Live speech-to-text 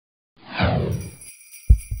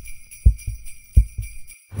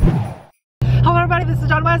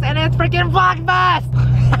Vlogmas and it's freaking Vlogmas!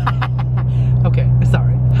 Okay,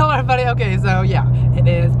 sorry. Hello everybody, okay, so yeah, it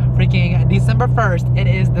is freaking December 1st. It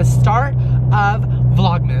is the start of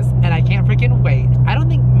Vlogmas and I can't freaking wait. I don't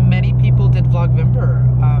think many people did Vlogvember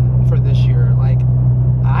for this year. Like,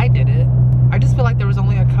 I did it. I just feel like there was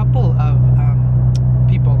only a couple of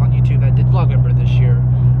people on YouTube that did Vlogvember this year.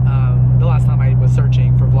 The last time I was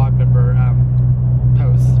searching for Vlogvember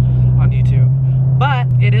posts on YouTube. But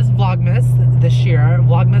it is Vlogmas this year,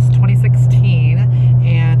 Vlogmas 2016,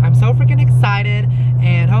 and I'm so freaking excited.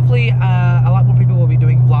 And hopefully a lot more people will be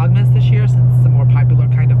doing Vlogmas this year since it's a more popular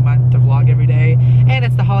kind of month to vlog every day. And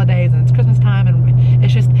it's the holidays and it's Christmas time and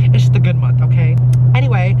it's just a good month, okay?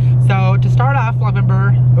 Anyway, so to start off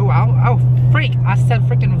Vlogvember, oh freak, I said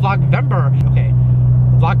freaking Vlogvember. Okay,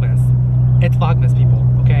 Vlogmas. It's Vlogmas, people,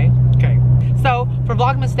 okay? Okay. So for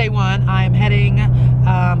Vlogmas day one, I'm heading,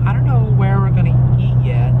 I don't know where we're gonna eat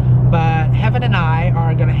yet, but Heaven and I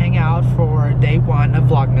are gonna hang out for day one of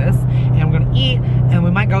Vlogmas, and we're gonna eat, and we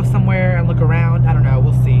might go somewhere and look around. I don't know,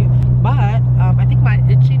 we'll see. But I think my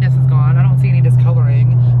itchiness is gone. I don't see any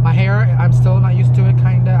discoloring. My hair, I'm still not used to it,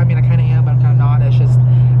 kinda. I mean, I kinda am, but I'm kinda not. It's just,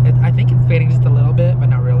 I think it's fading just a little bit, but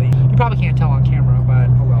not really. You probably can't tell on camera, but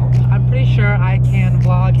oh well. I'm pretty sure I can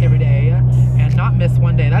vlog every day and not miss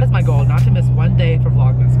one day. That is my goal, not to miss one day for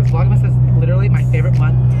Vlogmas, because Vlogmas is literally my favorite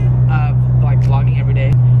month of like vlogging every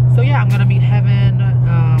day. So yeah, I'm gonna meet Heaven.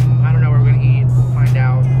 I don't know where we're gonna eat. We'll find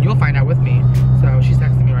out. You'll find out with me. So she's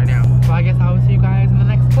texting me right now. So I guess I will see you guys in the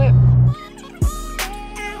next clip.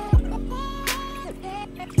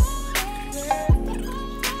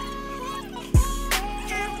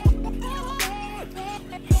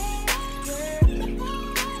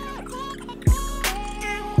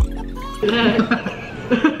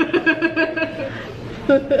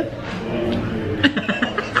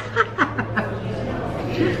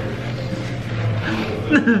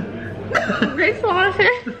 Thanks a lot,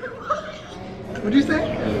 Chef. What'd you say?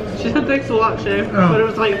 She said thanks a lot, Chef. Oh. But it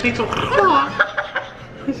was like thanks a lot.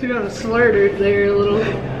 She got a slurred there a little.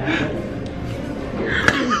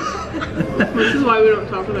 This is why we don't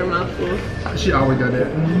talk with our mouth full. She always does it.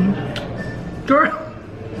 Girl.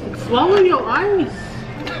 Swallow your ice.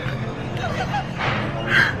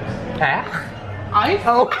 Ah? Ice?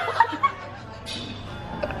 Oh.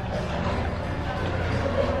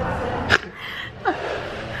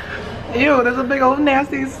 Ew, there's a big old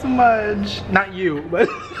nasty smudge. Not you, but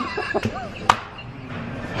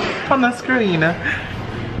on the screen.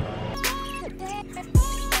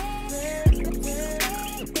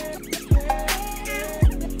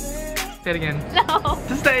 Say it again. No.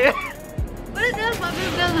 Just say it. But it does, my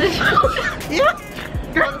boob does it. Yeah.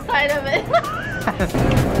 On the side of it.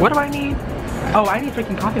 What do I need? Oh, I need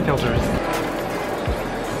freaking coffee filters.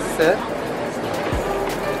 Sit.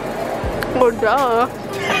 Oh, duh.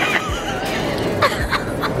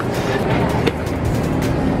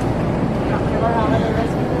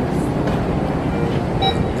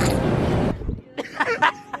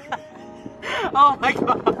 Oh my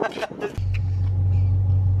god.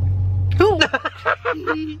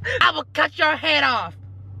 I will cut your head off.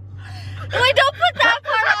 Wait, don't put that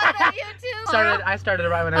part on the YouTube. I started it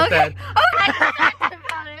right when I said.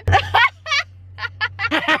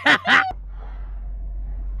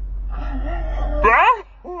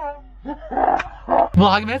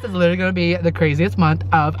 Vlogmas is literally gonna be the craziest month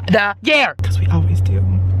of the year, because we always do.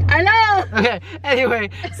 I know. Okay. Anyway,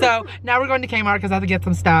 so now we're going to Kmart because I have to get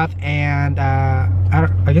some stuff, and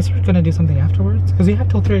I guess we're gonna do something afterwards because we have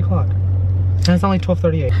till 3 o'clock, and it's only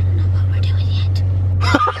 12:38. I don't know what we're doing yet.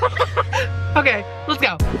 Okay, let's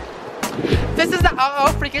go. This is the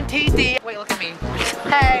freaking TD. Wait, look at me.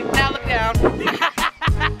 Hey, now look down.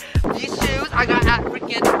 These shoes I got at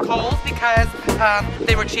freaking Kohl's because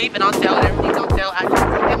they were cheap and on sale, and everything's on sale at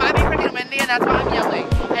Kohl's. It might be freaking windy and that's why I'm yelling.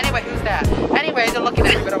 Anyway, who's that? Anyway, they're looking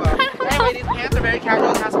at me, but anyway, these pants are very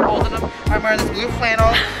casual, has some holes in them. I'm wearing this blue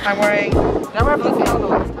flannel. I'm wearing, did I wear blue flannel the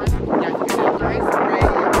last time? Yeah, here's a nice gray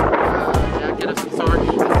jacket of some sort.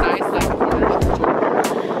 It's nice, like,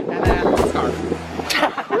 and then a scarf.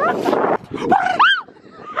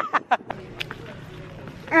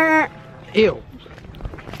 Ew.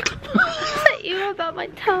 You about my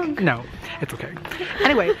tongue. No, it's okay.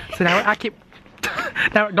 Anyway, so now I keep.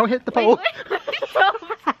 Now don't hit the pole. Wait.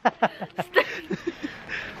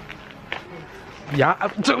 Yeah.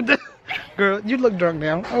 Girl, you look drunk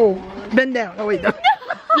now. Oh, bend down. Oh wait, no.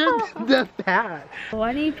 That's bad.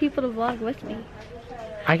 Why need people to vlog with me?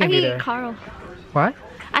 I can be get there. Carl. What?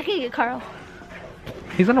 I can get Carl.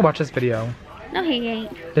 He's gonna watch this video. No, he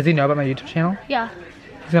ain't. Does he know about my YouTube channel? Yeah.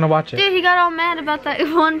 He's gonna watch it. Dude, he got all mad about that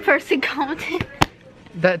one person commenting.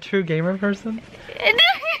 That true gamer person? And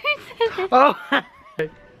then Oh. I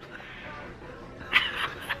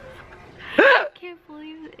can't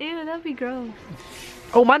believe it. Ew, that'd be gross.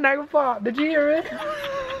 Oh, my neck popped. Did you hear it?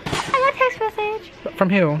 I got a text message. From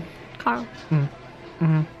who? Carl. Why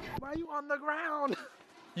are you on the ground?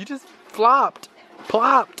 You just flopped.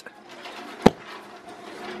 Plopped.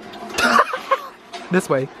 This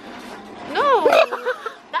way. No,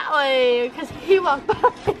 that way, because he walked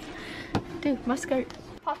by. Dude, my skirt.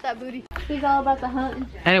 Pop that booty. He's all about the hunting.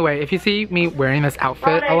 Anyway, if you see me wearing this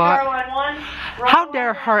outfit a lot, how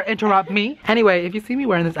dare her interrupt me? Anyway, if you see me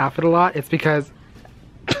wearing this outfit a lot, it's because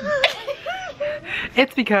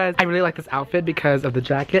I really like this outfit because of the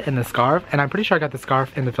jacket and the scarf, and I'm pretty sure I got the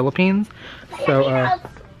scarf in the Philippines. So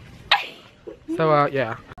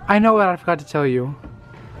yeah. I know what I forgot to tell you.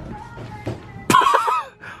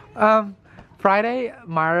 Friday,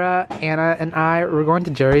 Myra, Anna, and I were going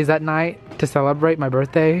to Jerry's that night to celebrate my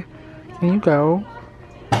birthday. Can you go?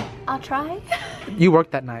 I'll try. You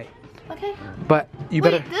worked that night. Okay. But you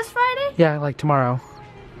better. Wait, this Friday? Yeah, like tomorrow.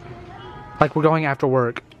 Like we're going after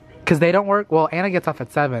work. Cause they don't work. Well, Anna gets off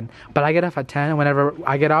at 7, but I get off at 10. And whenever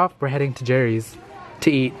I get off, we're heading to Jerry's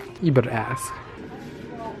to eat. You better ask.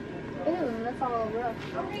 Ew, that's all rough.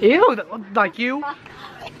 Ew, like you.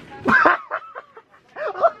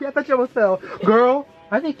 Yeah, I thought you almost fell. Girl,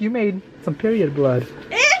 I think you made some period blood.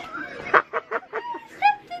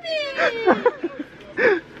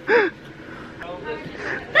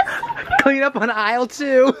 Clean up on aisle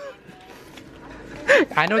 2.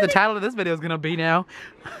 I know what the title of this video is gonna be now.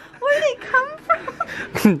 Where did it come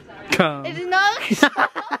from? Come. It did not.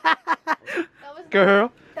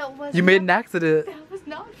 Girl, that was you made an accident. That was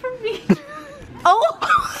not for me. Oh!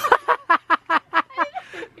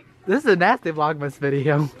 This is a nasty Vlogmas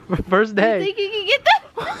video. First day. You think you can get that?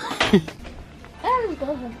 That is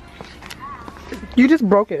good. You just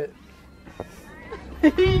broke it.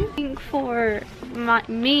 For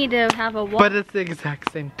me to have a walk. But it's the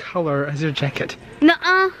exact same color as your jacket.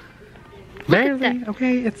 Nuh-uh. Barely.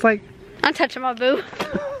 Okay, it's like. I'm touching my boob.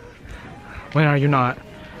 When are you not?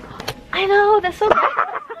 I know, that's so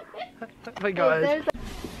bad. Oh my god.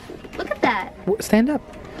 Look at that. Stand up.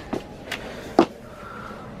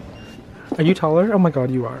 Are you taller? Oh my god,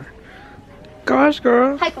 you are. Gosh,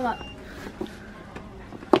 girl. Hype them up.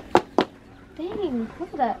 Dang,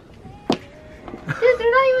 look at that. Dude,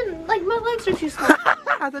 they're not even, like, my legs are too small.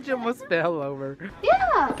 I thought you almost fell over.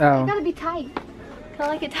 Yeah. Oh. They gotta be tight. I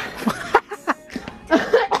like it tight.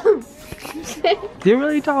 You're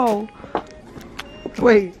really tall.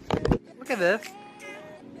 Wait. Look at this.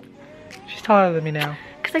 She's taller than me now.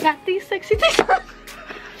 Because I got these sexy things.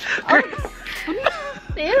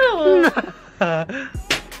 Ew.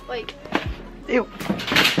 Wait. Ew.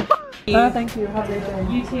 Thank you. Have a great day.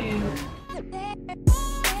 You too.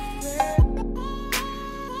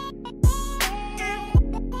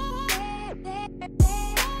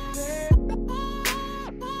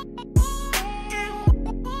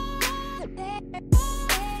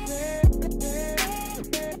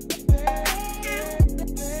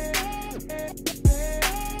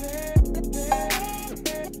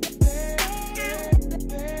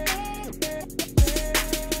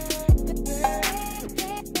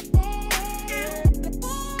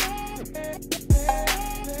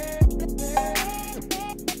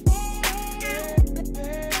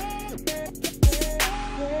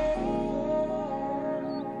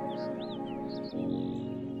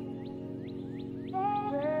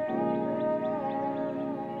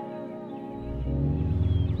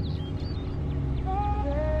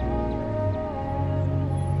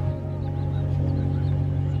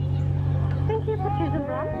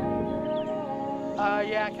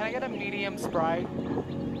 Yeah, can I get a medium Sprite?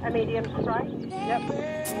 A medium Sprite? Yep.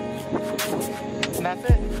 And that's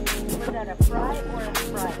it? Was that a fry or a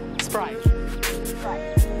Sprite? Sprite. Sprite.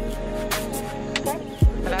 Okay.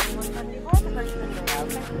 And that's...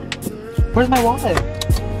 Okay. Where's my wallet?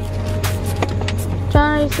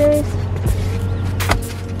 John, are you serious?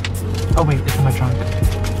 Oh wait, it's in my trunk.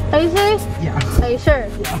 Are you serious? Yeah. Are you sure?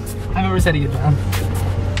 Yeah. I remember setting it down.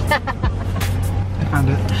 I found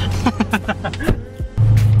it.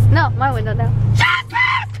 No, my window down.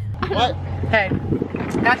 What? Hey,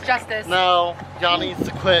 that's justice. No, y'all needs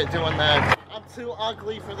to quit doing that. I'm too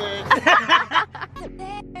ugly for this.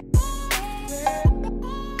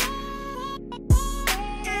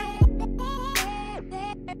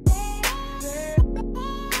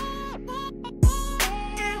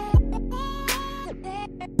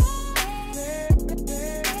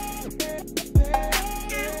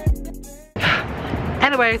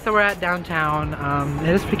 Anyway, so we're at downtown. It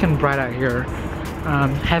is freaking bright out here.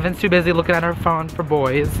 Heaven's too busy looking at her phone for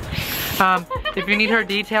boys. If you need her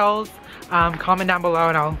details, comment down below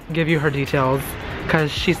and I'll give you her details.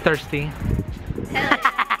 Cause she's thirsty.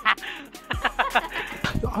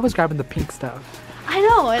 You're always grabbing the pink stuff. I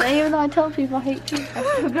know, and even though I tell people I hate pink, I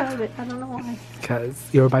still grab it. I don't know why. Cause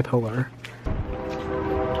you're bipolar.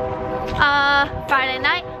 Friday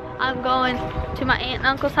night, I'm going to my aunt and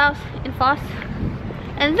uncle's house in Foss.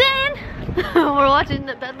 And then, we're watching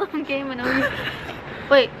the Bedlam game in OU.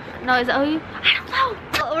 Wait, no, is it OU? I don't know.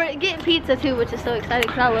 Well, we're getting pizza too, which is so exciting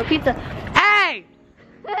because I love pizza. Hey!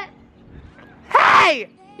 Hey!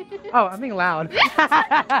 Oh, I'm being loud.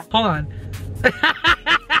 Hold on.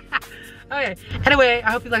 Okay, anyway,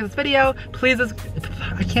 I hope you like this video. Please,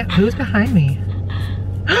 I can't, who's behind me?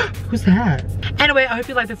 Who's that? Anyway, I hope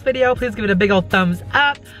you like this video. Please give it a big old thumbs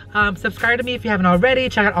up. Subscribe to me if you haven't already.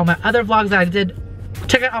 Check out all my other vlogs that I did.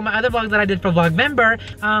 Check out all my other vlogs that I did for vlogvember.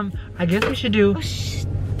 I guess we should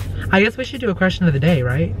do a question of the day,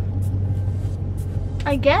 right?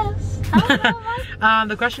 I guess. I don't know,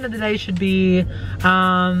 the question of the day should be,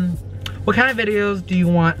 what kind of videos do you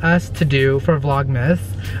want us to do for Vlogmas?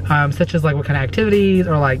 Such as like what kind of activities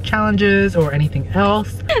or like challenges or anything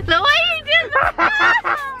else. The way you did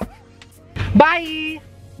that! Bye!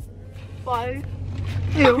 Bye.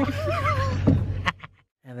 Ew.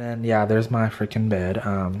 And then yeah, there's my freaking bed,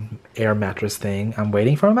 air mattress thing. I'm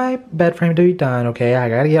waiting for my bed frame to be done, okay? I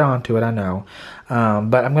gotta get onto it, I know.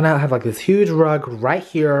 But I'm gonna have like this huge rug right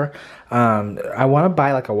here. I wanna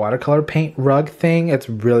buy like a watercolor paint rug thing. It's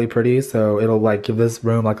really pretty, so it'll like give this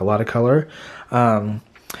room like a lot of color.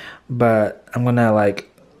 But I'm gonna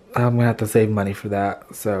have to save money for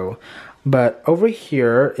that, so. But over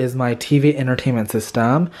here is my TV entertainment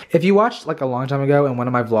system. If you watched like a long time ago in one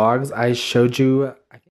of my vlogs, I showed you